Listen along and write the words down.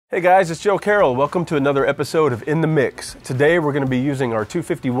Hey guys, it's Joe Carrell. Welcome to another episode of In the Mix. Today we're going to be using our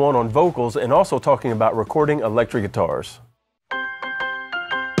 251 on vocals and also talking about recording electric guitars.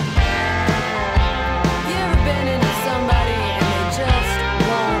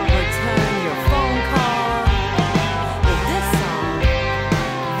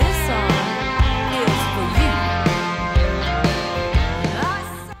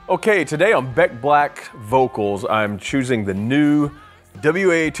 Okay, today on Beck Black vocals, I'm choosing the new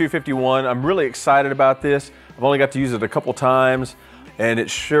WA-251. I'm really excited about this. I've only got to use it a couple times, and it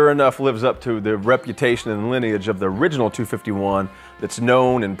sure enough lives up to the reputation and lineage of the original 251 that's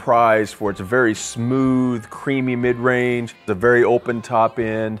known and prized for its very smooth, creamy mid-range, the very open top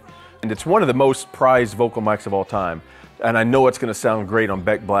end, and it's one of the most prized vocal mics of all time. And I know it's going to sound great on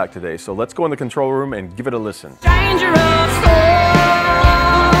Beck Black today, so let's go in the control room and give it a listen.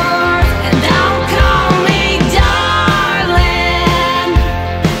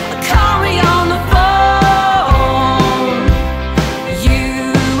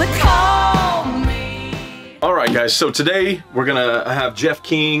 Alright guys, so today we're gonna have Jeff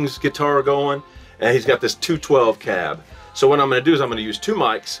King's guitar going, and he's got this 212 cab. So what I'm gonna do is I'm gonna use two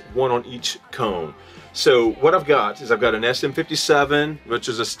mics, one on each cone. So what I've got is I've got an SM57, which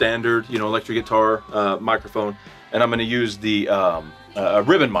is a standard, electric guitar microphone, and I'm gonna use the a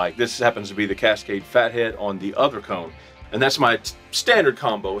ribbon mic. This happens to be the Cascade Fathead on the other cone, and that's my standard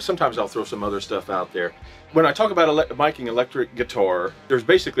combo. Sometimes I'll throw some other stuff out there. When I talk about miking electric guitar, there's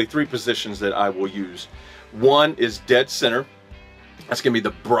basically three positions that I will use. One is dead center. That's going to be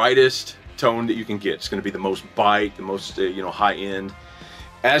the brightest tone that you can get. It's going to be the most bite, the most high end.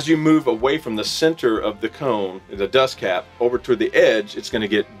 As you move away from the center of the cone, the dust cap, over to the edge, it's going to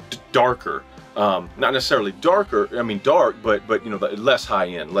get darker. Not necessarily darker, I mean dark, but less high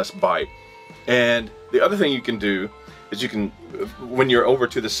end, less bite. And the other thing you can do is you can, when you're over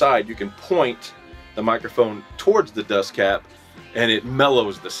to the side, you can point the microphone towards the dust cap, and it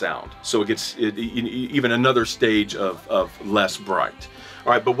mellows the sound, so it gets even another stage of less bright.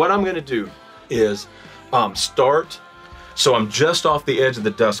 All right, but what I'm going to do is start, so I'm just off the edge of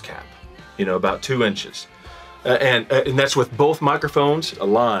the dust cap, about 2 inches, and that's with both microphones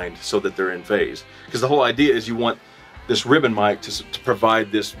aligned so that they're in phase. Because the whole idea is you want this ribbon mic to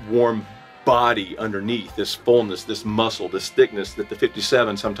provide this warm body underneath, this fullness, this muscle, this thickness that the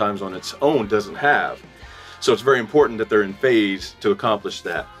 57 sometimes on its own doesn't have. So it's very important that they're in phase to accomplish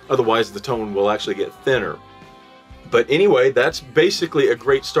that. Otherwise the tone will actually get thinner. But anyway, that's basically a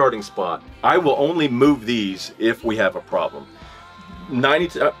great starting spot. I will only move these if we have a problem.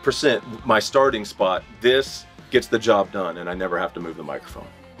 90% my starting spot, this gets the job done and I never have to move the microphone.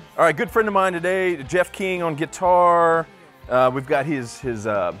 All right, good friend of mine today, Jeff King on guitar. We've got his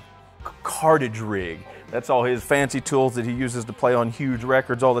cartridge rig. That's all his fancy tools that he uses to play on huge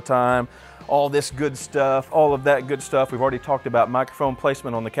records all the time. All this good stuff, all of that good stuff. We've already talked about microphone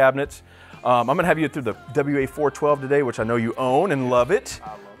placement on the cabinets. I'm gonna have you through the WA-412 today, which I know you own and love it.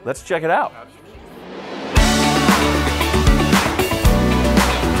 Let's check it out.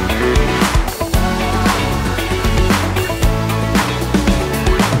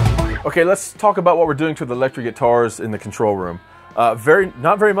 Okay, let's talk about what we're doing to the electric guitars in the control room.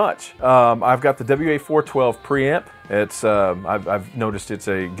 Not very much. I've got the WA-412 preamp. It's I've noticed it's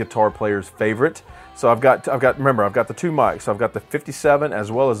a guitar player's favorite. So remember I've got the two mics. So I've got the 57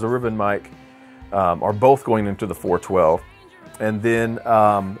 as well as the ribbon mic are both going into the 412, and then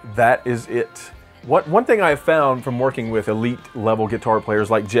that is it. One thing I have found from working with elite level guitar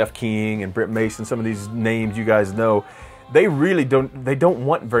players like Jeff King and Brent Mason, some of these names you guys know, they really don't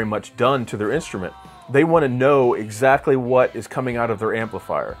want very much done to their instrument. They want to know exactly what is coming out of their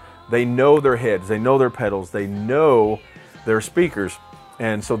amplifier. They know their heads, they know their pedals, they know their speakers.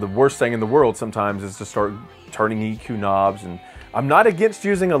 And so the worst thing in the world sometimes is to start turning EQ knobs. And I'm not against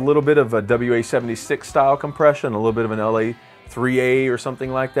using a little bit of a WA-76 style compression, a little bit of an LA-3A or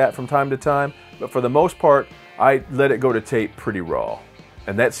something like that from time to time. But for the most part, I let it go to tape pretty raw.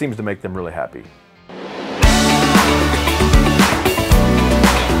 And that seems to make them really happy.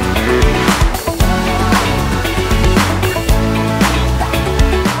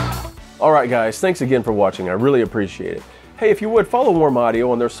 Alright guys, thanks again for watching. I really appreciate it. Hey, if you would, follow Warm Audio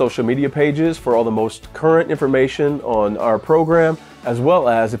on their social media pages for all the most current information on our program, as well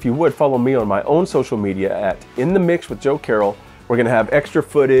as, if you would, follow me on my own social media at In The Mix with Joe Carrell. We're going to have extra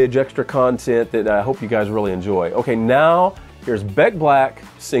footage, extra content that I hope you guys really enjoy. Okay, now here's Beck Black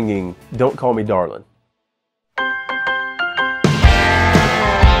singing Don't Call Me Darling. You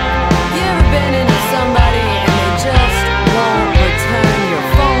ever been in